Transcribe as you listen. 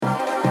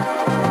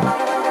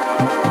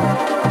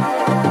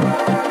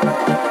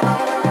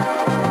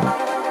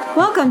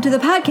Welcome to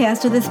the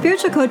podcast of the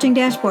Spiritual Coaching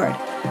Dashboard.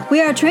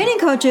 We are training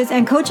coaches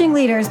and coaching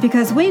leaders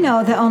because we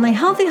know that only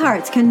healthy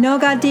hearts can know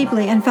God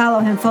deeply and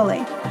follow Him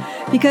fully.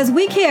 Because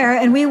we care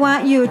and we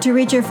want you to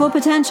reach your full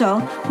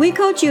potential, we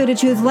coach you to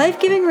choose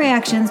life-giving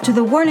reactions to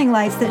the warning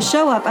lights that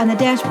show up on the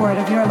dashboard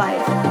of your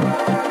life.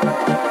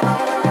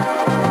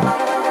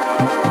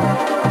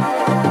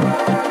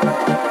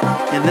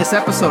 In this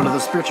episode of the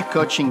Spiritual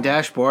Coaching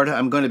Dashboard,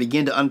 I'm going to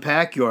begin to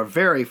unpack your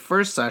very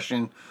first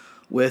session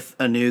with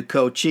a new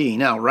coachee.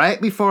 Now,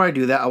 right before I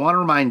do that, I want to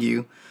remind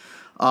you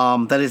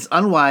that it's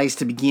unwise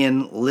to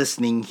begin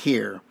listening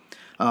here.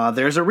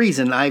 There's a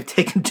reason I've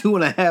taken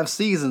 2.5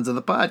 seasons of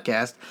the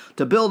podcast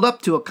to build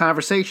up to a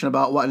conversation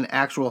about what an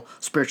actual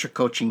spiritual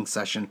coaching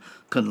session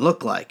can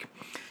look like.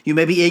 You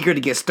may be eager to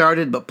get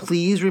started, but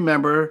please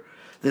remember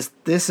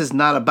this is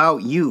not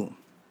about you.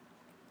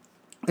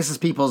 This is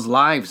people's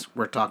lives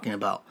we're talking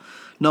about.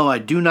 No, I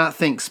do not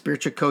think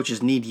spiritual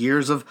coaches need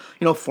years of,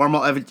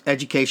 formal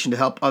education to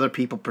help other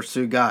people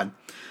pursue God.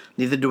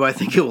 Neither do I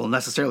think it will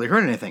necessarily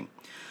hurt anything.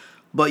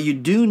 But you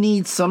do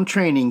need some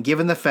training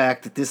given the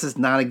fact that this is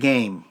not a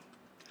game.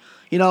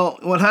 When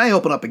I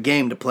open up a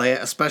game to play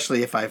it,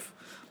 especially if I've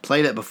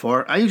played it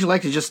before, I usually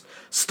like to just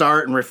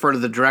start and refer to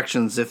the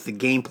directions if the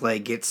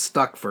gameplay gets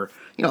stuck for,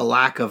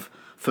 lack of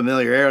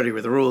familiarity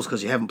with the rules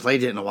because you haven't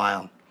played it in a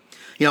while.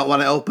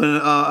 When I open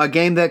a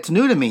game that's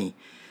new to me,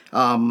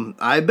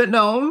 I've been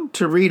known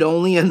to read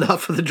only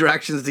enough of the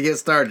directions to get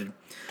started.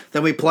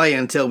 Then we play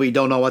until we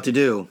don't know what to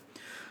do.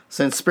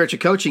 Since spiritual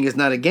coaching is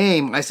not a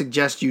game, I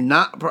suggest you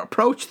not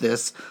approach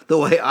this the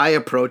way I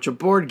approach a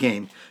board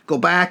game. Go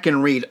back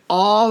and read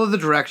all of the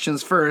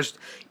directions first,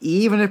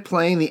 even if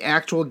playing the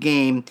actual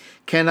game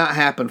cannot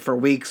happen for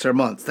weeks or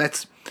months.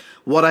 That's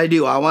what I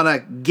do. I want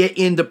to get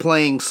into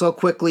playing so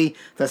quickly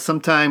that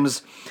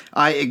sometimes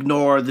I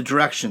ignore the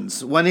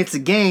directions. When it's a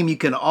game, you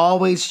can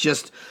always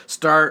just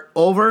start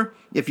over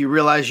if you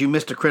realize you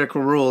missed a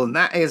critical rule, and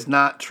that is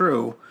not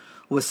true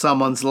with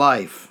someone's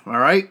life, all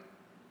right?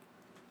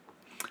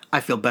 I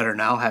feel better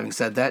now having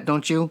said that,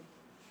 don't you?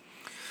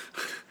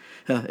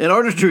 In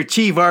order to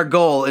achieve our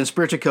goal in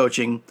spiritual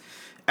coaching,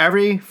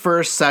 every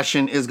first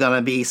session is going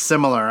to be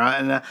similar.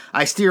 And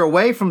I steer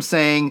away from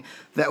saying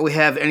that we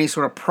have any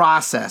sort of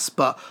process,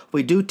 but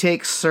we do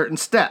take certain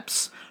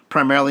steps,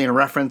 primarily in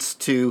reference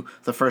to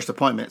the first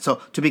appointment. So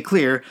to be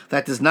clear,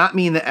 that does not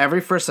mean that every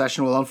first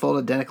session will unfold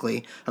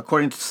identically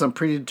according to some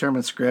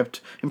predetermined script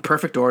in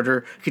perfect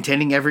order,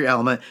 containing every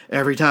element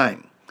every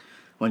time.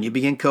 When you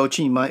begin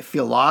coaching, you might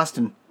feel lost,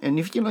 and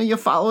if you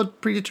follow a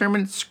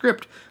predetermined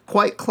script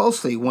quite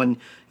closely when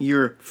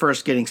you're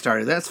first getting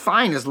started. That's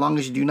fine as long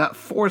as you do not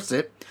force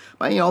it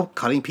by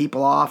cutting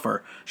people off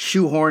or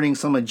shoehorning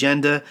some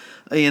agenda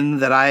in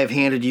that I have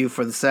handed you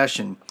for the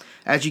session.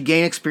 As you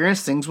gain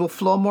experience, things will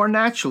flow more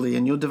naturally,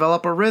 and you'll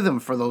develop a rhythm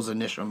for those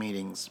initial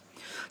meetings.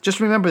 Just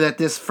remember that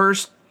this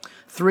first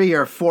 3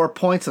 or 4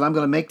 points that I'm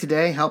going to make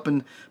today,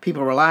 helping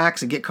people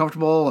relax and get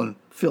comfortable and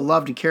feel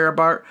loved and cared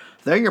about,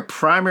 they're your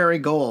primary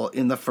goal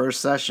in the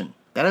first session.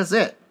 That is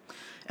it.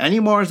 Any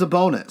more is a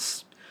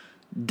bonus.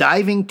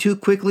 Diving too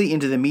quickly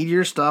into the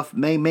meatier stuff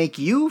may make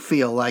you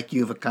feel like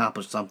you've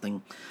accomplished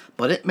something,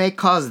 but it may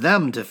cause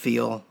them to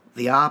feel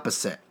the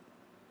opposite.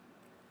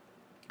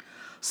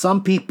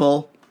 Some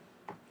people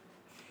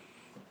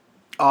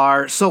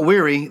are so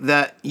weary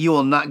that you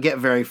will not get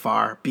very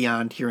far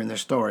beyond hearing their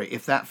story,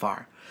 if that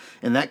far.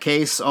 In that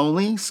case,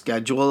 only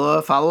schedule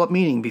a follow-up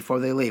meeting before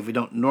they leave. We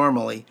don't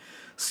normally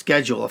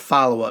schedule a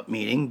follow-up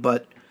meeting,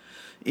 but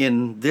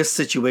in this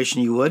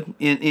situation you would.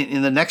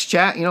 In the next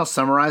chat,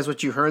 summarize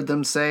what you heard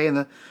them say in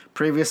the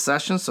previous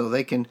session so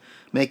they can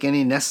make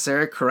any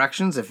necessary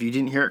corrections if you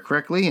didn't hear it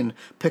correctly and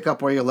pick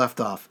up where you left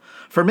off.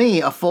 For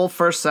me, a full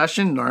first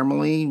session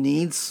normally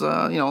needs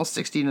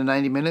 60 to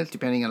 90 minutes,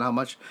 depending on how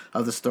much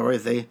of their story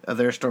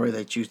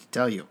they choose to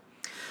tell you.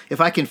 If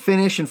I can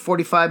finish in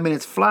 45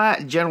 minutes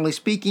flat, generally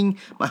speaking,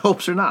 my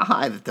hopes are not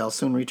high that they'll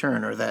soon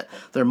return or that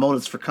their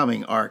motives for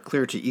coming are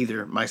clear to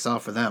either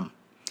myself or them.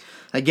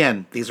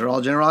 Again, these are all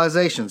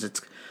generalizations.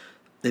 It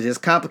is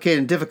complicated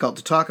and difficult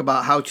to talk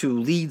about how to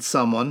lead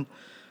someone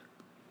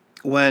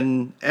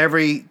when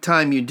every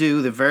time you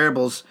do, the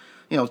variables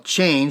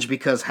change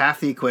because half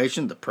the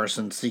equation, the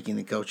person seeking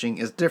the coaching,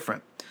 is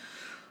different.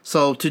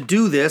 So to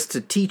do this,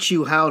 to teach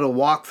you how to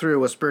walk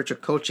through a spiritual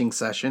coaching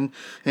session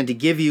and to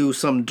give you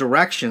some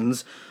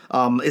directions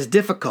is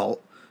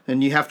difficult.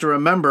 And you have to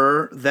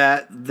remember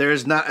that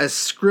there's not a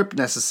script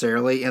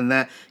necessarily and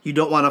that you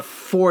don't want to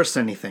force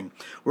anything.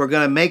 We're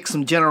going to make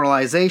some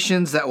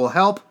generalizations that will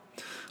help,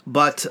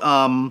 but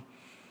you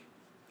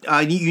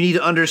need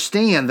to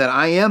understand that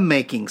I am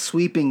making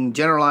sweeping,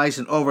 generalized,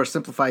 and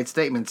oversimplified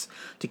statements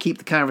to keep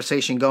the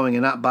conversation going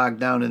and not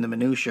bogged down in the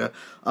minutia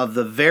of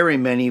the very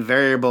many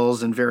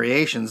variables and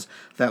variations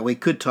that we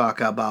could talk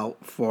about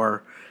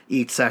for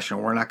each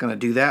session. We're not going to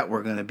do that.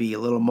 We're going to be a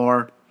little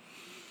more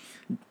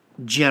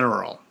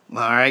general. All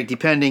right,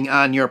 depending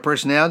on your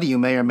personality, you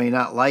may or may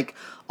not like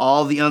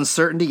all the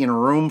uncertainty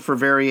and room for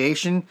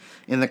variation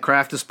in the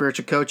craft of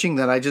spiritual coaching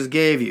that I just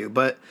gave you.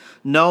 But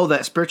know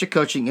that spiritual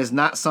coaching is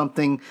not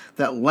something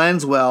that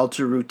lends well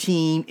to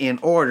routine and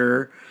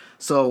order.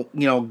 So,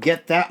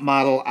 get that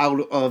model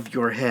out of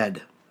your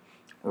head.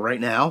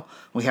 Right now,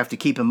 we have to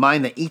keep in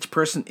mind that each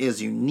person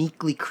is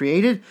uniquely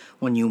created.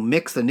 When you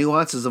mix the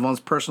nuances of one's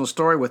personal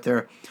story with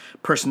their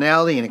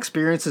personality and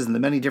experiences and the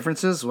many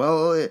differences,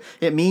 well,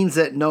 it means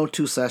that no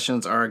two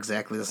sessions are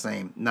exactly the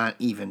same, not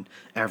even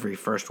every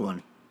first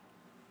one.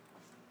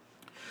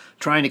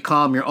 Trying to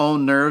calm your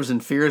own nerves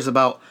and fears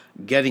about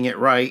getting it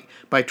right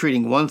by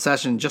treating one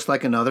session just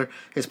like another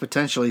is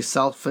potentially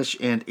selfish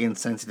and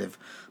insensitive,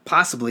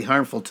 possibly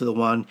harmful to the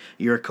one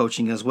you're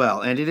coaching as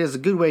well. And it is a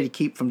good way to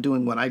keep from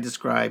doing what I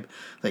describe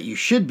that you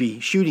should be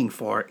shooting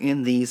for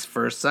in these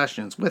first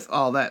sessions. With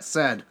all that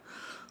said,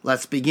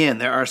 let's begin.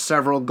 There are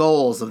several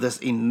goals of this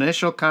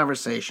initial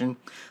conversation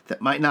that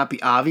might not be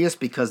obvious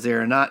because they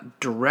are not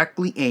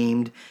directly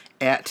aimed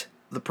at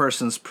the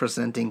person's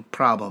presenting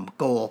problem.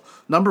 Goal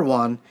number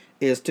 1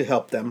 is to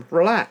help them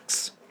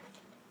relax.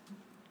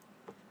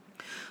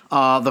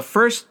 The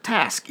first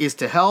task is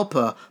to help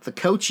the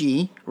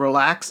coachee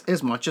relax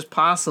as much as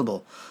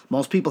possible.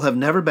 Most people have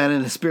never been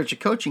in a spiritual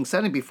coaching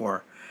setting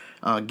before.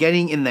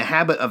 Getting in the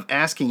habit of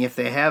asking if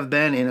they have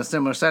been in a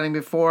similar setting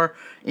before,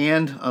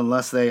 and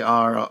unless they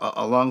are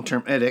a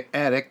long-term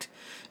addict,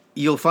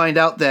 you'll find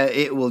out that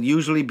it will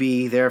usually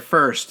be their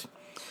first.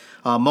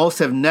 Most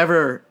have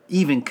never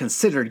even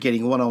considered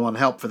getting one-on-one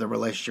help for their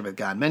relationship with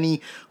God.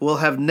 Many will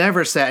have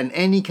never sat in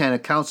any kind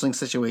of counseling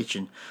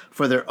situation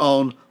for their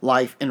own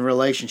life and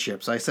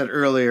relationships. I said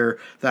earlier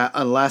that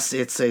unless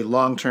it's a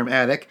long-term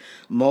addict,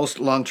 most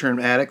long-term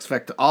addicts, in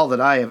fact, all that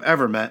I have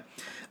ever met,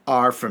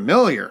 are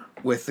familiar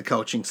with the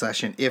coaching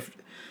session,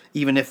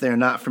 even if they're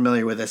not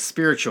familiar with a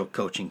spiritual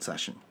coaching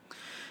session.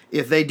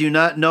 If they do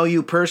not know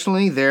you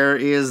personally, there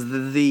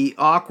is the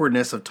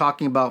awkwardness of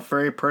talking about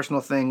very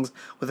personal things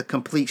with a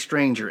complete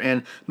stranger.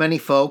 And many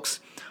folks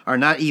are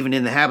not even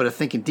in the habit of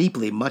thinking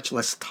deeply, much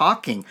less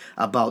talking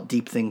about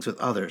deep things with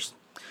others.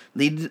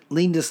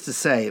 Needless to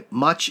say,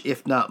 much,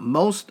 if not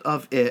most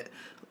of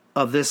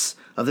this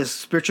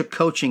spiritual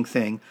coaching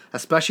thing,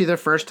 especially their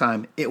first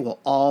time, it will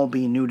all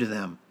be new to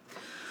them.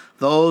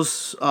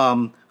 Those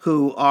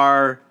who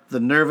are the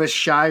nervous,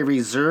 shy,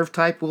 reserved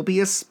type will be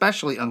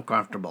especially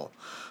uncomfortable.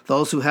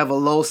 Those who have a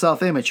low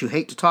self-image, who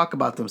hate to talk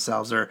about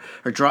themselves or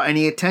draw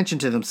any attention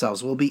to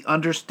themselves, will be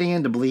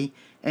understandably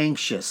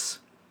anxious.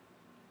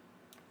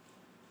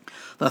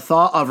 The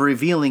thought of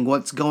revealing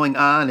what's going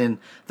on in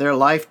their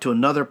life to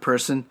another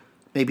person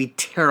may be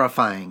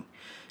terrifying.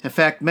 In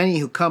fact, many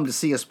who come to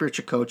see a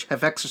spiritual coach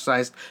have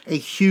exercised a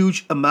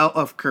huge amount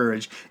of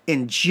courage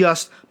in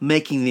just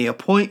making the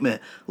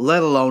appointment,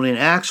 let alone in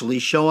actually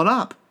showing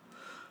up.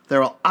 There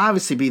will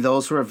obviously be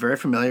those who are very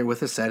familiar with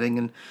the setting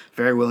and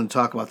very willing to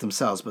talk about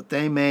themselves, but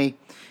they may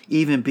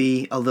even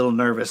be a little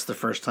nervous the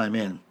first time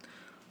in.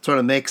 Sort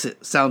of makes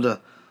it sound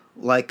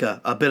like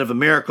a bit of a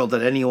miracle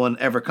that anyone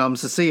ever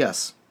comes to see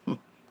us.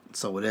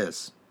 So it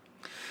is.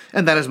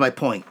 And that is my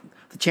point.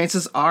 The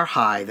chances are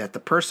high that the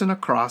person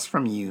across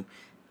from you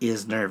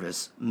is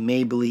nervous,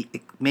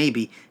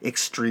 maybe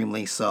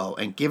extremely so.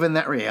 And given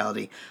that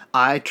reality,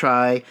 I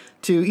try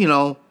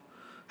to,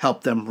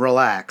 help them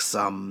relax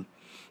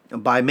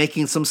by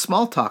making some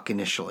small talk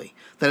initially.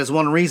 That is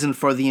one reason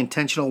for the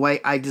intentional way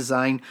I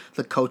design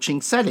the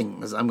coaching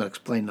setting, as I'm going to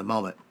explain in a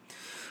moment.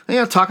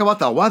 Talk about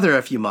the weather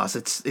if you must.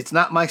 It's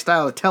not my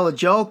style to tell a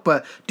joke,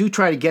 but do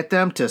try to get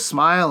them to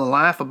smile and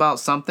laugh about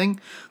something.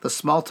 The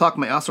small talk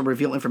may also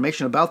reveal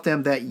information about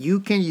them that you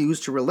can use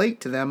to relate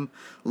to them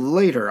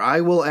later. I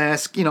will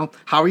ask,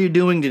 how are you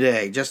doing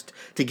today? Just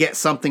to get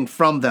something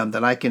from them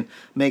that I can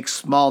make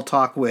small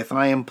talk with.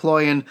 I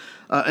employ an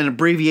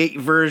abbreviated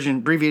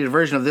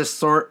version of this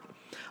sort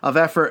of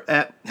effort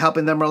at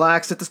helping them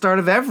relax at the start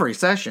of every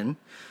session.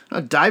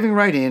 Diving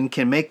right in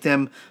can make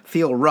them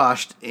feel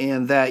rushed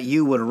and that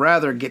you would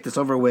rather get this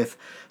over with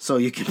so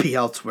you can be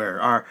elsewhere.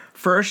 Our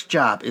first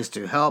job is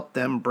to help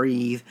them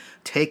breathe,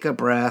 take a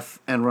breath,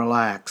 and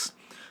relax.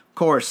 Of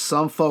course,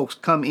 some folks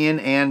come in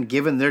and,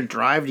 given their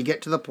drive to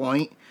get to the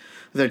point,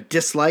 their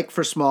dislike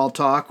for small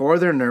talk, or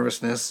their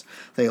nervousness,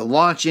 they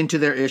launch into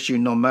their issue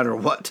no matter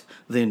what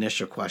the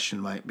initial question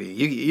might be.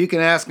 You can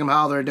ask them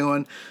how they're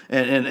doing,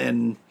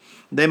 and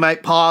they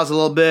might pause a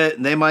little bit,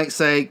 and they might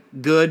say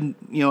good,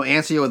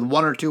 answer you with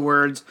 1 or 2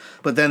 words,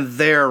 but then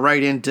they're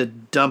right into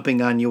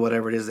dumping on you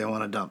whatever it is they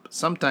want to dump.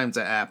 Sometimes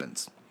that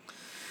happens.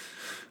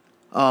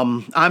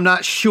 I'm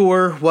not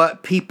sure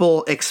what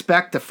people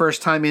expect the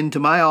first time into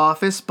my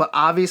office, but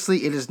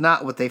obviously it is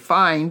not what they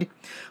find,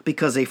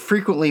 because they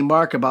frequently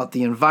mark about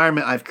the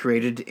environment I've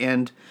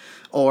created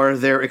or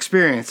their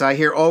experience. I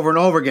hear over and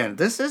over again,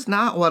 this is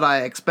not what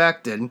I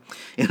expected,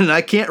 and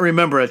I can't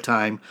remember a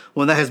time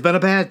when that has been a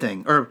bad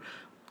thing,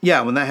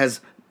 when that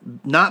has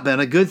not been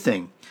a good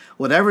thing.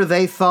 Whatever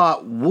they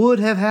thought would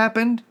have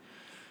happened,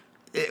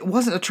 it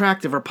wasn't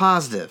attractive or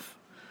positive.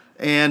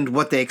 And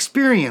what they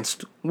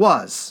experienced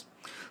was.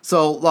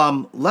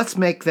 So let's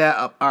make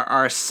that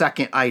our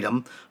second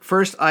item.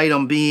 First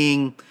item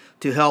being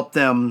to help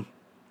them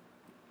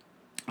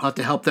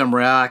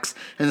relax,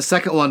 and the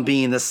second one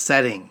being the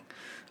setting,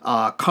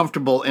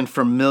 comfortable and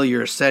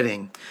familiar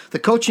setting. The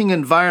coaching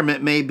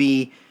environment may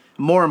be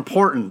more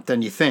important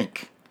than you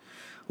think.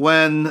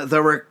 When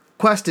the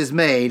request is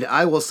made,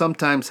 I will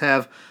sometimes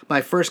have my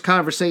first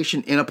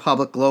conversation in a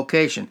public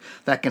location.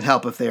 That can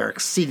help if they are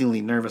exceedingly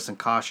nervous and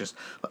cautious.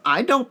 But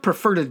I don't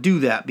prefer to do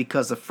that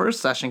because the first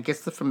session gets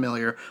them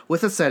familiar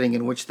with a setting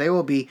in which they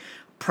will be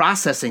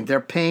processing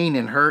their pain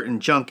and hurt and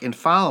junk in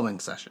following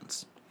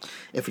sessions.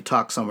 If we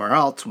talk somewhere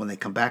else, when they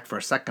come back for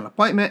a second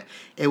appointment,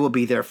 it will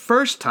be their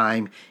first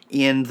time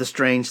in the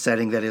strange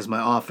setting that is my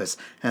office,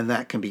 and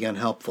that can be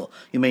unhelpful.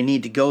 You may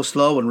need to go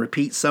slow and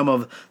repeat some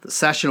of the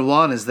session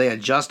one as they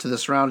adjust to the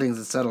surroundings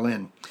and settle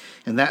in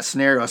that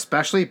scenario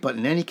especially, but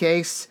in any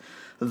case,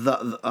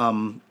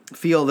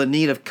 feel the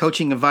need of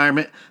coaching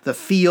environment, the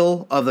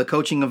feel of the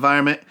coaching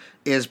environment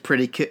is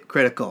pretty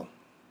critical.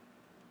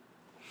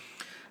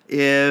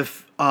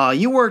 If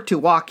you were to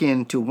walk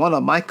into one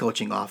of my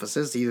coaching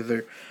offices,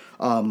 either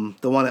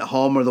the one at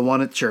home or the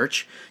one at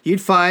church,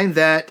 you'd find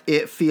that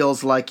it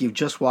feels like you've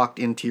just walked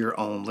into your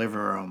own living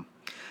room.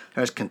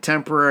 There's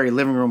contemporary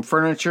living room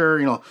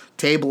furniture,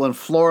 table and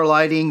floor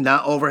lighting,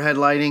 not overhead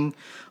lighting,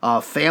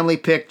 family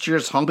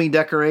pictures, homing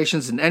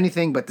decorations, and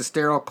anything but the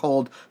sterile,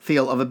 cold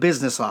feel of a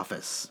business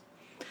office.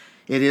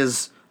 It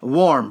is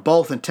warm,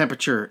 both in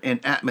temperature and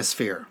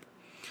atmosphere.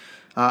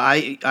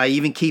 I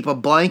even keep a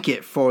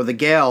blanket for the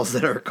gals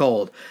that are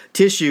cold,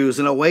 tissues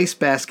and a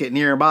wastebasket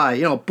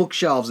nearby,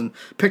 bookshelves and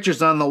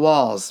pictures on the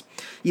walls.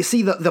 You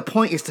see, the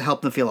point is to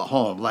help them feel at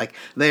home, like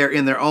they are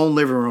in their own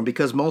living room,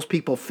 because most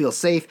people feel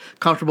safe,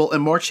 comfortable,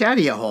 and more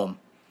chatty at home.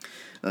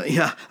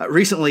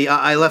 Recently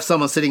I left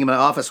someone sitting in my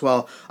office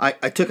while I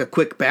took a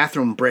quick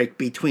bathroom break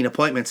between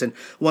appointments, and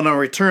when I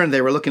returned,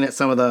 they were looking at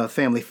some of the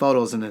family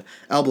photos in an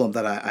album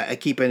that I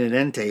keep in an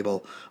end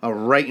table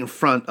right in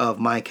front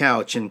of my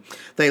couch, and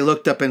they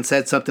looked up and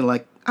said something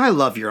like, "I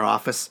love your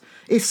office.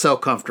 It's so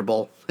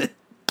comfortable."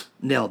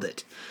 Nailed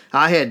it.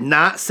 I had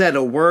not said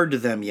a word to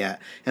them yet,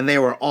 and they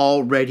were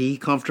already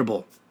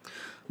comfortable.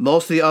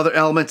 Most of the other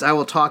elements I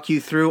will talk you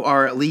through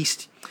are at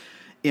least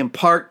in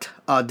part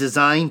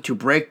designed to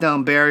break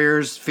down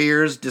barriers,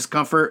 fears,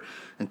 discomfort,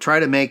 and try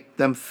to make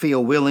them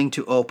feel willing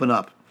to open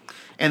up.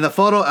 And the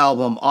photo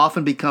album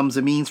often becomes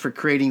a means for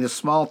creating the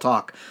small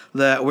talk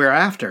that we're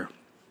after.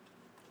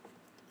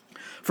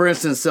 For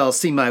instance, they'll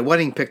see my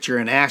wedding picture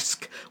and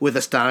ask with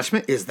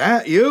astonishment, "Is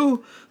that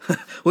you?"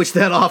 Which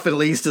then often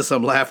leads to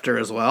some laughter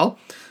as well.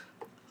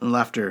 And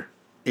laughter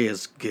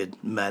is good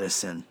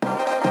medicine.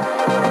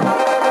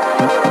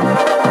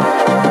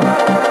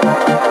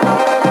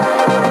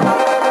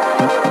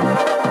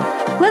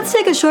 Let's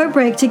take a short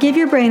break to give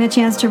your brain a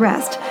chance to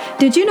rest.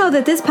 Did you know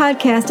that this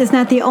podcast is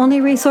not the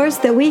only resource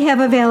that we have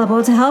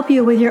available to help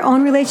you with your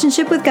own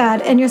relationship with God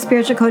and your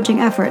spiritual coaching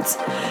efforts?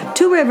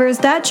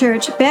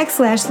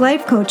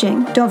 TwoRivers.church/life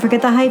coaching, don't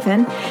forget the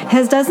hyphen,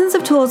 has dozens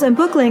of tools and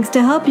book links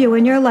to help you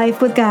in your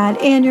life with God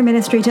and your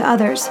ministry to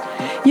others.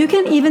 You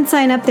can even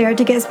sign up there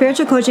to get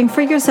spiritual coaching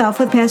for yourself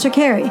with Pastor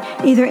Carey,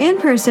 either in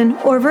person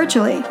or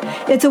virtually.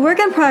 It's a work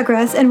in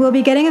progress and we'll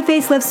be getting a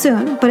facelift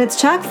soon, but it's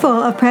chock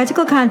full of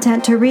practical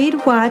content to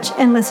read, watch,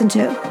 and listen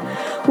to.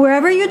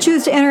 Wherever you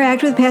choose to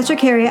interact with Pastor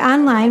Carey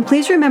online,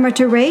 please remember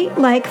to rate,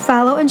 like,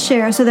 follow, and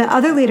share so that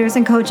other leaders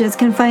and coaches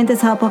can find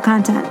this helpful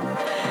content.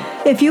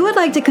 If you would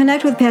like to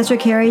connect with Pastor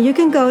Carey, you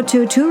can go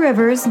to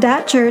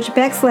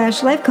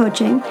tworivers.church/life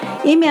coaching,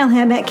 email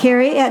him at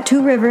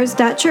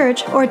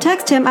carey@tworivers.church, or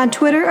text him on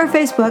Twitter or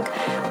Facebook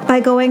by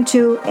going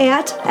to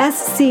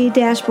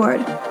 @SC-dashboard.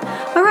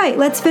 All right,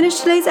 let's finish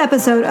today's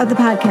episode of the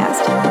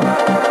podcast.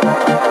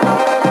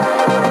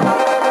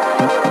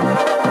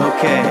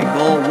 Okay,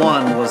 goal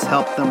one was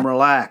help them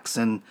relax,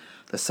 and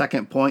the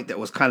second point that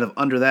was kind of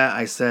under that,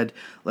 I said,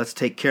 let's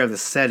take care of the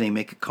setting,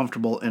 make it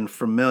comfortable and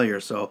familiar.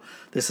 So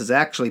this is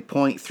actually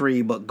point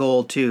 3, but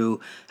goal 2,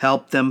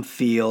 help them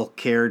feel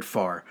cared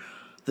for.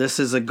 This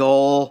is a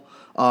goal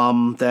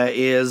that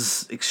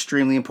is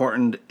extremely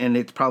important, and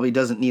it probably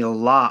doesn't need a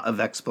lot of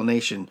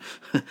explanation.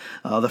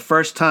 The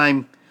first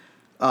time,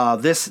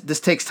 this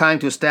takes time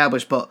to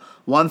establish, but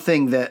one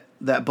thing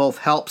that both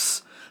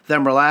helps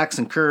them relax,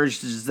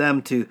 encourages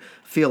them to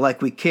feel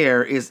like we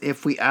care, is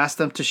if we ask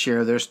them to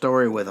share their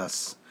story with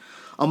us.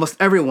 Almost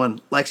everyone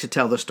likes to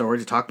tell their story,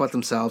 to talk about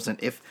themselves, and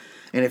if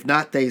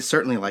not, they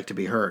certainly like to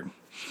be heard.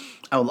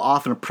 I will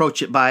often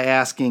approach it by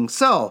asking,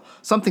 "So,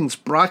 something's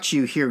brought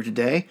you here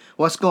today.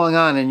 What's going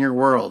on in your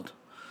world?"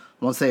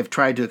 Once they have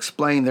tried to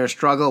explain their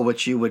struggle,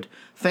 which you would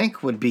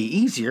think would be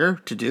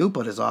easier to do,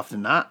 but is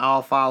often not,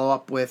 I'll follow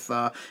up with,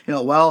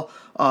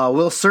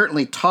 we'll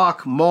certainly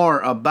talk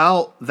more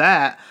about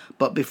that,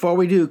 but before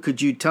we do,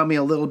 could you tell me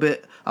a little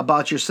bit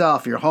about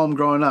yourself, your home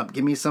growing up.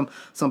 Give me some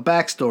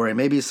backstory,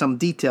 maybe some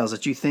details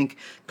that you think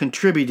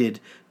contributed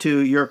to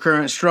your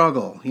current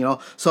struggle.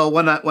 So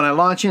when I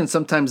launch in,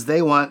 sometimes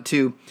they want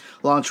to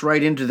launch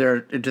right into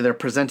their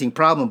presenting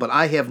problem, but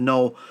I have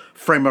no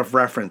frame of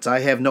reference. I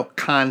have no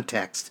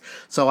context.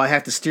 So I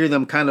have to steer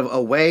them kind of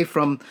away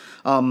from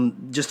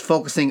just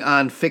focusing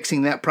on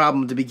fixing that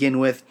problem to begin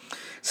with.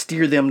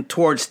 Steer them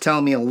towards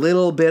telling me a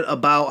little bit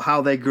about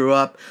how they grew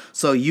up,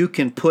 so you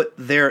can put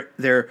their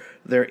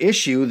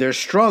issue, their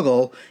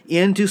struggle,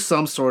 into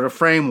some sort of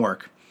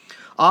framework.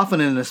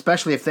 Often, and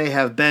especially if they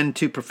have been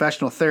to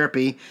professional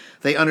therapy,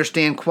 they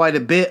understand quite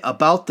a bit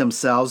about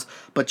themselves,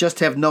 but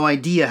just have no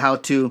idea how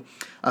to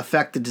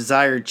affect the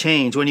desired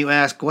change. When you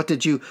ask, what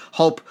did you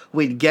hope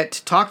we'd get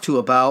to talk to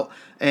about,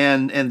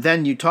 and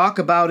then you talk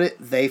about it,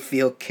 they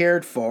feel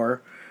cared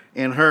for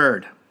and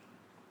heard.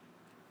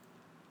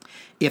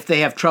 If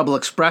they have trouble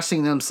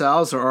expressing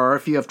themselves, or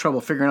if you have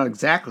trouble figuring out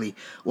exactly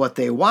what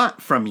they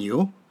want from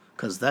you,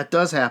 because that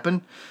does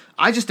happen,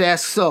 I just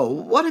ask, so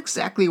what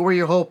exactly were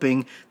you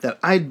hoping that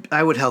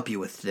I would help you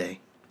with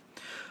today?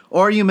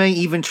 Or you may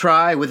even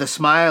try with a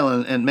smile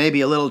and maybe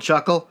a little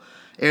chuckle.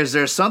 Is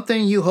there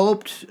something you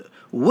hoped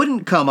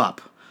wouldn't come up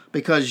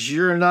because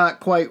you're not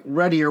quite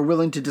ready or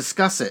willing to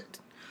discuss it?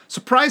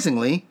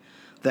 Surprisingly,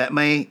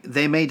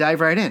 they may dive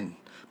right in.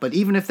 But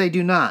even if they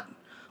do not,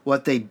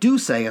 what they do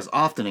say is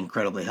often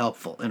incredibly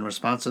helpful. In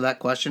response to that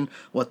question,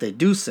 what they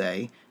do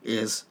say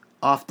is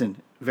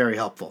often very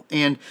helpful.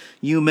 And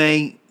you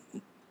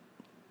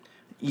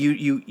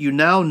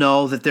now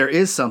know that there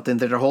is something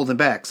that they're holding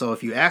back. So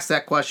if you ask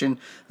that question,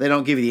 they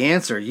don't give you the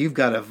answer, you've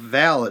got a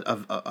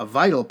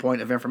vital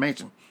point of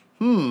information.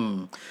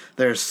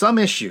 There's some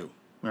issue,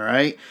 all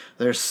right?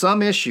 There's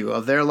some issue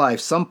of their life,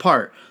 some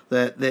part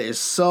that is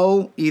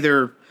so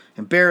either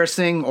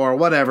embarrassing or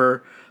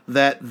whatever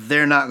that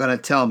they're not going to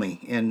tell me.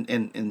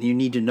 And you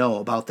need to know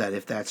about that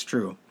if that's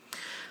true.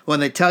 When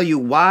they tell you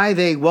why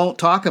they won't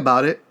talk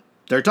about it,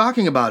 they're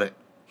talking about it.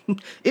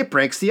 It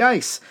breaks the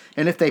ice.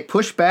 And if they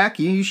push back,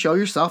 you show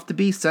yourself to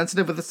be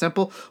sensitive with a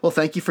simple, well,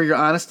 thank you for your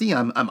honesty.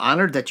 I'm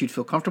honored that you'd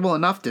feel comfortable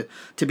enough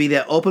to be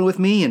that open with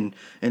me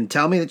and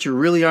tell me that you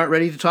really aren't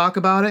ready to talk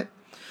about it.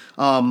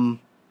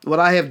 What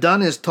I have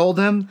done is told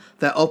them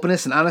that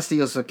openness and honesty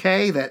is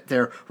okay, that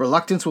their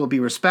reluctance will be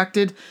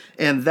respected,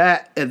 and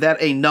that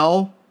a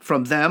no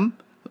from them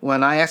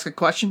when I ask a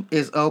question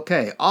is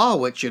okay, all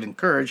which should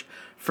encourage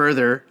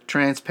further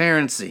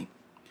transparency.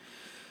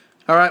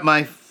 All right,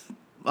 my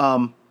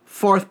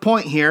fourth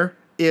point here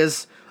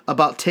is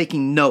about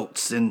taking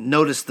notes, and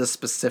notice the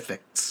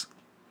specifics.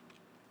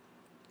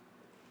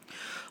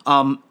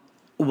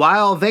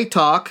 While they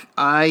talk,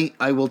 I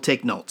will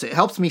take notes. It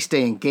helps me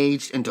stay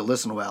engaged and to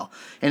listen well.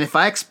 And if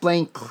I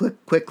explain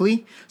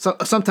quickly,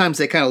 sometimes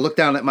they kind of look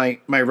down at my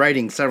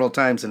writing several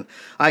times, and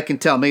I can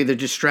tell maybe they're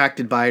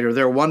distracted by it, or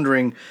they're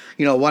wondering,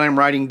 what I'm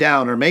writing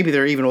down, or maybe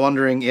they're even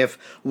wondering if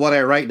what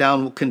I write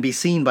down can be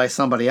seen by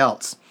somebody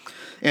else.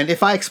 And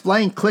if I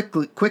explain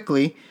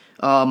quickly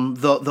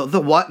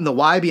the what and the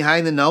why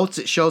behind the notes,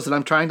 it shows that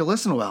I'm trying to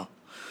listen well.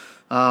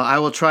 I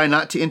will try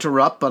not to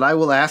interrupt, but I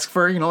will ask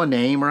for, a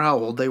name or how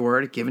old they were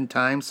at a given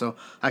time so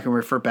I can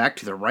refer back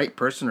to the right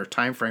person or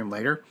time frame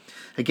later.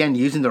 Again,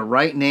 using the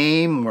right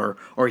name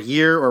or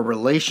year or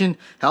relation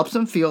helps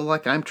them feel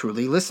like I'm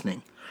truly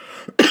listening.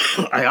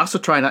 I also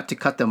try not to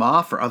cut them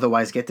off or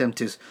otherwise get them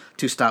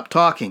to stop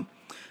talking.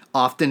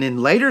 Often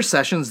in later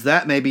sessions,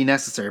 that may be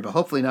necessary, but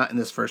hopefully not in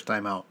this first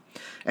time out.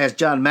 As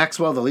John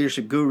Maxwell, the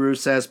leadership guru,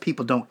 says,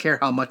 people don't care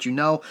how much you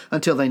know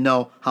until they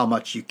know how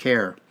much you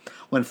care.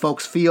 When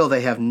folks feel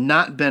they have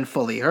not been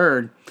fully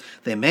heard,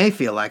 they may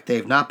feel like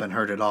they've not been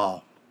heard at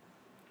all.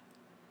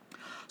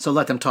 So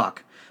let them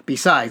talk.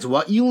 Besides,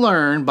 what you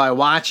learn by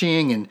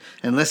watching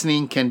and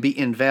listening can be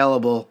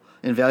invaluable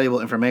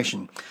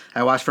information.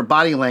 I watch for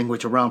body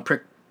language around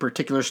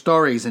particular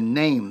stories and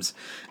names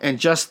and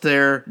just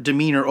their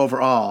demeanor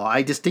overall.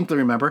 I distinctly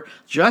remember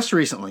just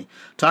recently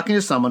talking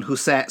to someone who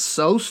sat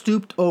so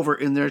stooped over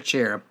in their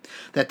chair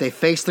that they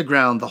faced the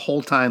ground the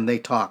whole time they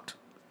talked.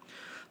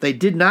 They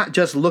did not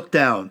just look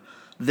down.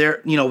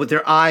 Their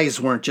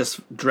eyes weren't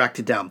just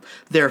directed down.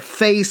 Their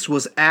face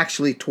was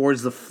actually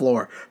towards the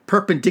floor,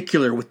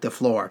 perpendicular with the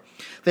floor.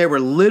 They were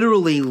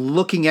literally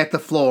looking at the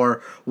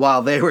floor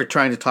while they were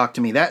trying to talk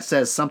to me. That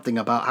says something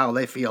about how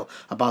they feel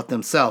about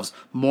themselves,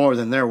 more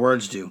than their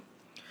words do.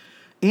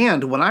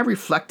 And when I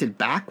reflected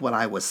back what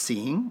I was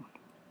seeing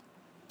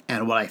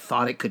and what I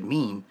thought it could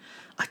mean,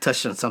 I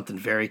touched on something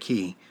very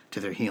key to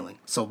their healing.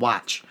 So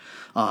watch.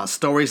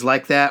 Stories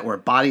like that, where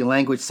body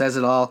language says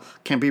it all,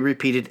 can be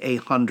repeated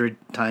 100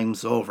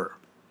 times over.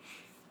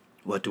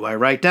 What do I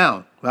write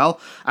down? Well,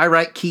 I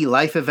write key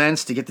life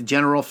events to get the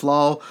general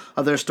flow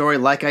of their story.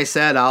 Like I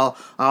said,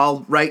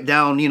 I'll write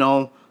down,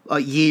 a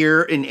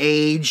year and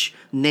age,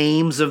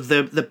 names of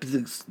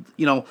the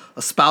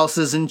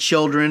spouses and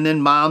children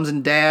and moms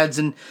and dads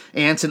and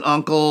aunts and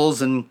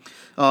uncles, and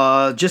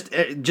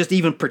just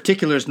even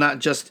particulars, not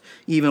just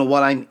even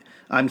what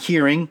I'm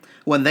hearing.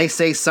 When they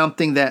say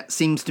something that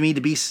seems to me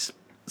to be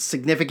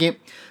significant,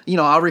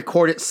 I'll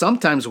record it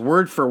sometimes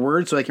word for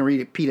word so I can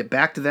repeat it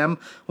back to them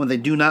when they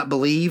do not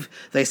believe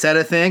they said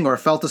a thing or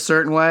felt a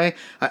certain way.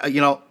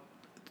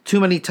 Too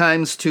many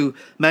times to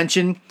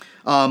mention.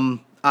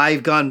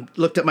 I've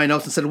looked at my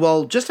notes and said,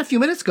 well, just a few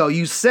minutes ago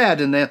you said,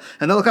 and they'll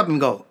look up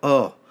and go,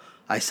 oh,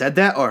 I said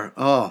that, or,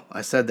 oh,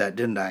 I said that,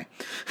 didn't I?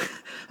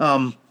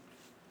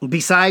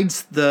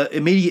 Besides the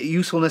immediate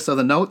usefulness of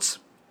the notes,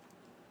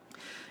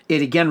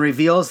 it again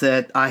reveals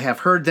that I have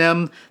heard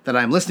them, that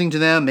I'm listening to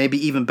them, maybe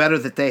even better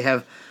that they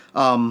have,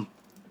 than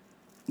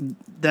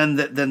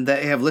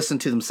they have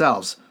listened to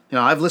themselves.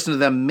 I've listened to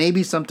them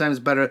maybe sometimes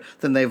better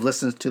than they've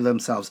listened to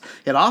themselves.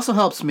 It also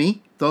helps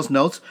me, those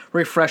notes,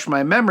 refresh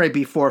my memory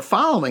before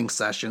following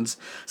sessions,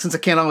 since I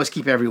can't always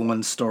keep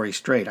everyone's story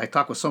straight. I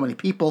talk with so many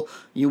people,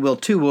 you will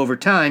too over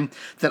time,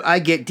 that I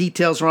get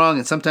details wrong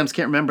and sometimes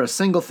can't remember a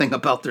single thing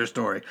about their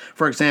story.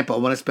 For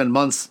example, when it's been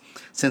months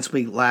since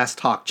we last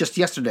talked, just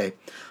yesterday,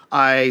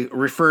 I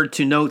referred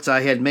to notes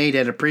I had made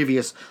at a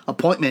previous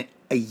appointment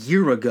a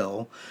year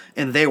ago,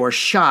 and they were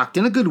shocked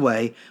in a good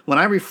way when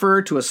I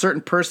referred to a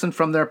certain person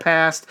from their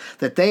past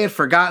that they had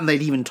forgotten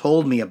they'd even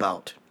told me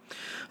about.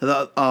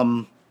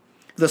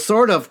 The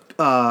sort of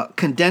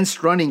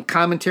condensed running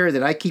commentary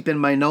that I keep in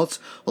my notes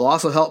will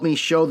also help me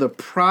show the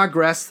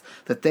progress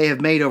that they have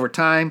made over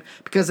time,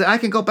 because I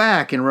can go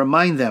back and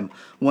remind them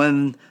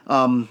when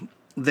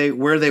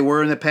where they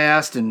were in the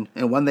past and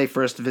when they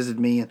first visited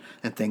me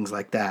and things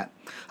like that.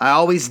 I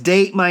always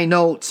date my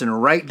notes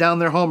and write down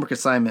their homework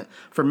assignment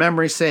for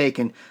memory's sake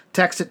and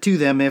text it to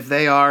them if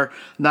they are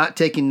not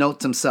taking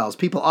notes themselves.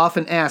 People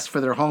often ask for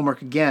their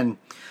homework again,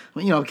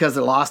 because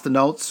they lost the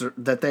notes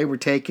that they were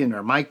taking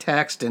or my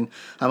text, and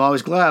I'm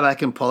always glad I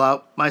can pull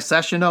out my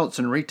session notes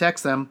and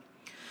retext them.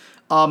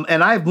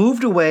 And I've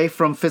moved away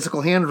from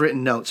physical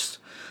handwritten notes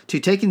to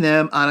taking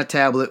them on a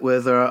tablet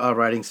with a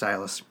writing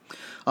stylus.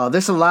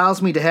 This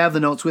allows me to have the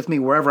notes with me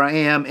wherever I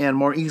am and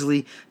more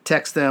easily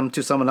text them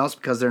to someone else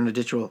because they're in a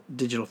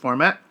digital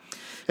format.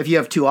 If you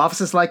have two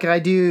offices like I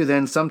do,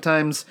 then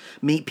sometimes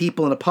meet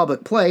people in a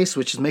public place,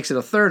 which makes it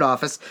a third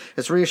office.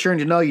 It's reassuring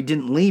to know you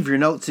didn't leave your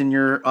notes in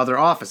your other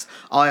office.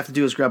 All I have to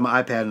do is grab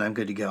my iPad and I'm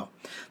good to go.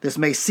 This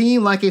may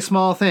seem like a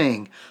small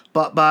thing,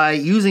 but by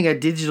using a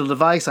digital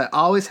device, I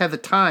always have the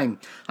time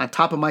on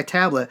top of my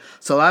tablet,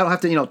 so I don't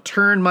have to,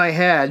 turn my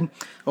head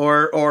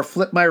or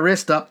flip my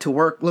wrist up to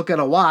look at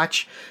a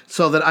watch,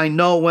 so that I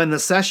know when the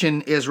session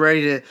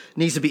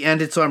needs to be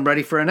ended, so I'm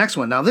ready for the next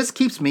one. Now, this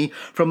keeps me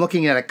from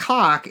looking at a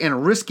clock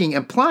and risking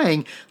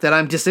implying that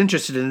I'm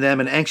disinterested in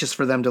them and anxious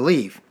for them to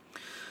leave.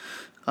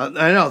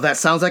 I know that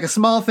sounds like a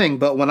small thing,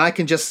 but when I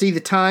can just see the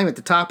time at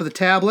the top of the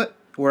tablet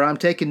where I'm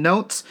taking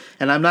notes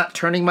and I'm not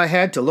turning my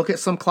head to look at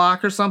some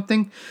clock or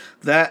something,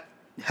 that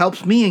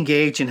helps me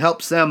engage and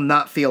helps them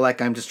not feel like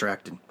I'm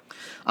distracted.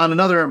 On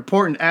another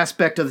important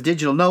aspect of the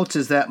digital notes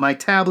is that my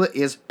tablet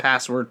is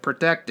password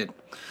protected.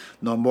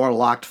 No more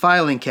locked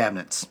filing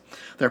cabinets.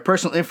 Their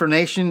personal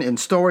information and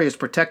story is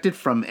protected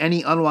from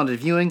any unwanted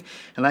viewing,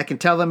 and I can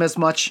tell them as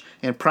much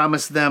and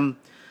promise them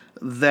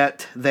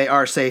that they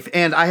are safe,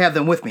 and I have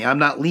them with me. I'm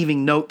not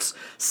leaving notes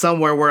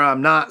somewhere where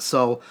I'm not,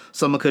 so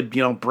someone could,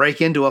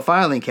 break into a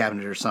filing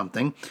cabinet or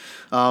something.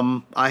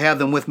 I have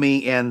them with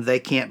me, and they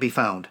can't be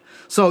found.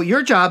 So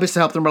your job is to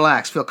help them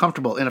relax, feel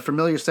comfortable in a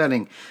familiar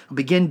setting,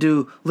 begin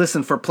to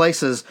listen for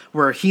places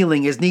where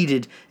healing is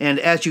needed, and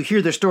as you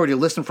hear their story, to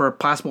listen for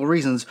possible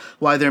reasons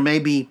why there may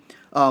be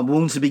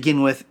wounds to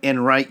begin with,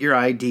 and write your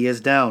ideas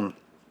down.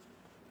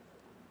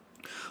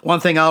 One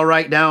thing I'll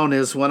write down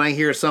is when I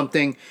hear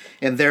something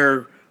and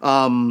they're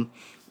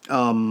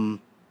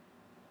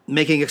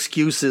making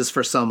excuses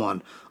for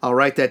someone, I'll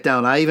write that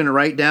down. I even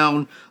write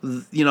down,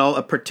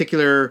 a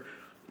particular,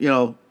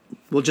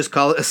 we'll just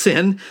call it a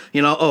sin,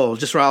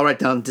 I'll write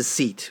down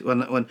deceit.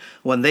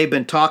 When they've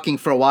been talking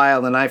for a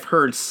while and I've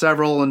heard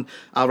several, and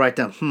I'll write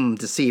down,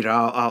 deceit, or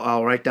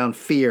I'll write down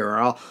fear,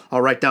 or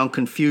I'll write down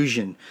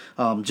confusion.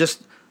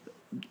 Just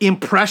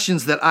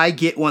impressions that I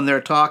get when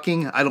they're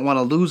talking. I don't want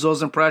to lose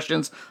those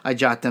impressions. I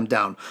jot them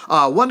down.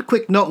 One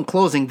quick note in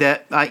closing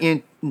that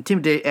I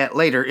intimidate at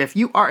later. If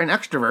you are an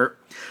extrovert,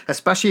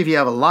 especially if you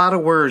have a lot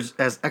of words,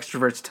 as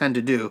extroverts tend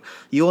to do,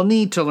 you will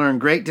need to learn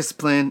great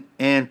discipline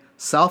and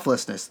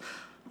selflessness,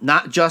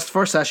 not just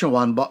for session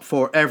one, but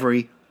for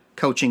every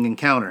coaching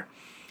encounter.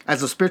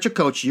 As a spiritual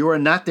coach, you are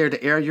not there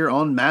to air your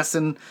own mess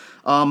and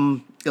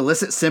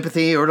elicit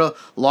sympathy, or to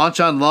launch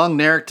on long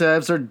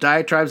narratives or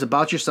diatribes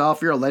about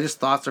yourself, your latest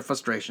thoughts or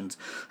frustrations.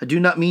 I do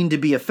not mean to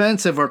be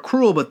offensive or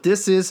cruel, but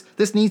this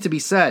needs to be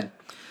said.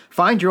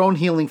 Find your own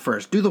healing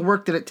first. Do the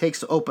work that it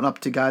takes to open up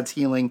to God's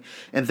healing,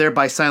 and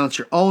thereby silence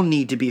your own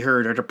need to be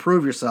heard, or to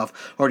prove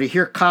yourself, or to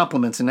hear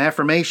compliments and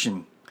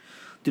affirmation.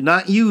 Do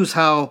not use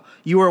how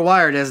you are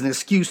wired as an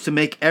excuse to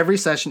make every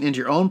session into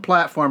your own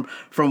platform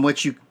from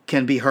which you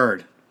can be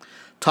heard.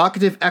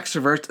 Talkative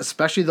extroverts,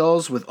 especially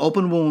those with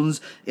open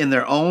wounds in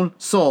their own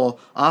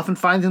soul, often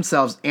find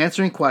themselves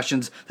answering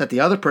questions that the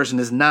other person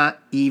is not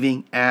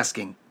even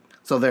asking.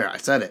 So there, I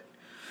said it.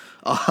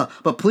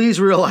 But please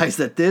realize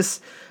that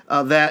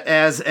that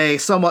as a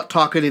somewhat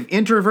talkative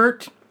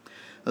introvert,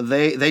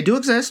 they do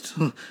exist.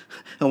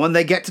 And when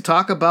they get to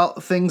talk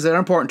about things that are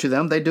important to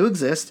them, they do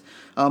exist.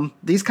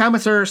 These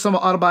comments are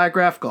somewhat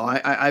autobiographical.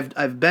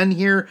 I've been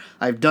here.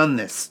 I've done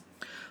this.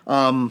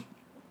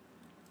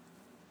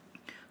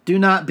 Do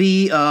not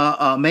be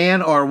a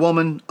man or a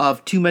woman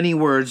of too many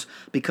words,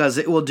 because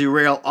it will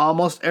derail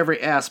almost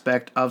every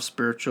aspect of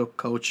spiritual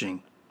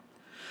coaching.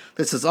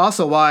 This is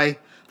also why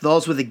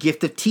those with the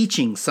gift of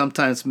teaching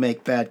sometimes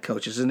make bad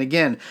coaches. And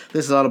again,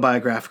 this is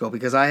autobiographical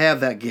because I have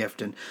that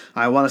gift and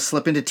I want to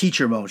slip into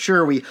teacher mode.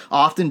 Sure, we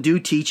often do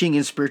teaching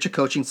in spiritual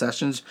coaching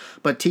sessions,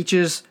 but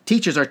teachers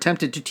are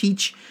tempted to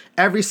teach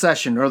every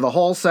session or the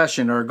whole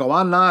session or go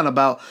on and on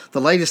about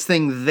the latest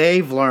thing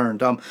they've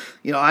learned.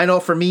 I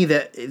know for me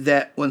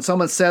that when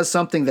someone says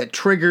something that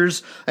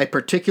triggers a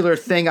particular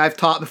thing I've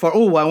taught before,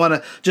 I want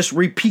to just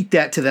repeat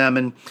that to them.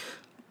 And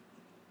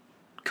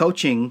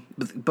coaching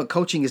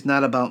is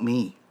not about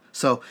me.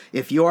 So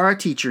if you are a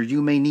teacher,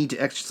 you may need to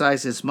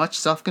exercise as much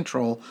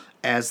self-control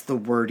as the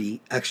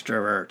wordy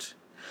extrovert.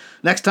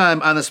 Next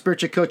time on the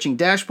Spiritual Coaching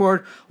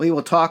Dashboard, we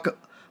will talk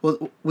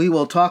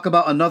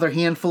about another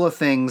handful of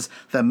things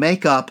that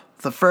make up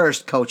the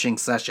first coaching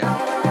session.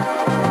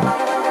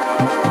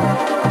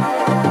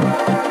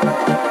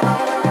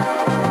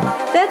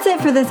 That's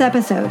it for this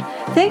episode.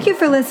 Thank you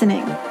for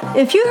listening.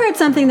 If you heard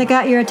something that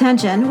got your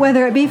attention,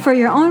 whether it be for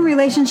your own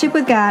relationship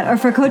with God or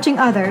for coaching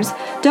others,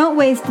 don't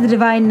waste the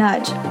divine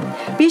nudge.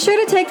 Be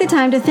sure to take the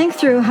time to think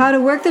through how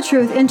to work the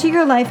truth into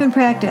your life and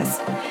practice.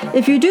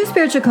 If you do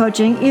spiritual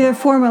coaching, either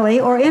formally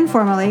or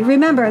informally,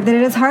 remember that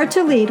it is hard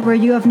to lead where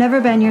you have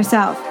never been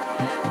yourself.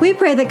 We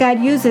pray that God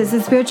uses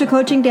the Spiritual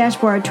Coaching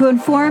Dashboard to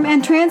inform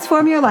and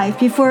transform your life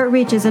before it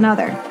reaches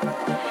another.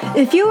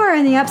 If you are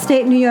in the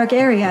upstate New York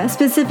area,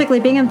 specifically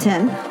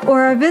Binghamton,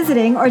 or are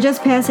visiting or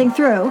just passing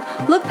through,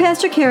 look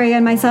Pastor Carrie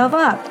and myself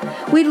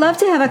up. We'd love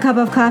to have a cup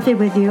of coffee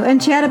with you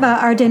and chat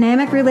about our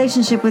dynamic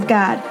relationship with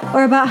God,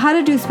 or about how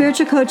to do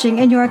spiritual coaching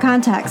in your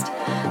context.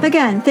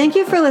 Again, thank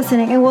you for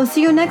listening, and we'll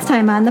see you next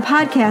time on the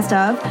podcast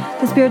of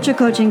the Spiritual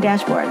Coaching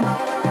Dashboard.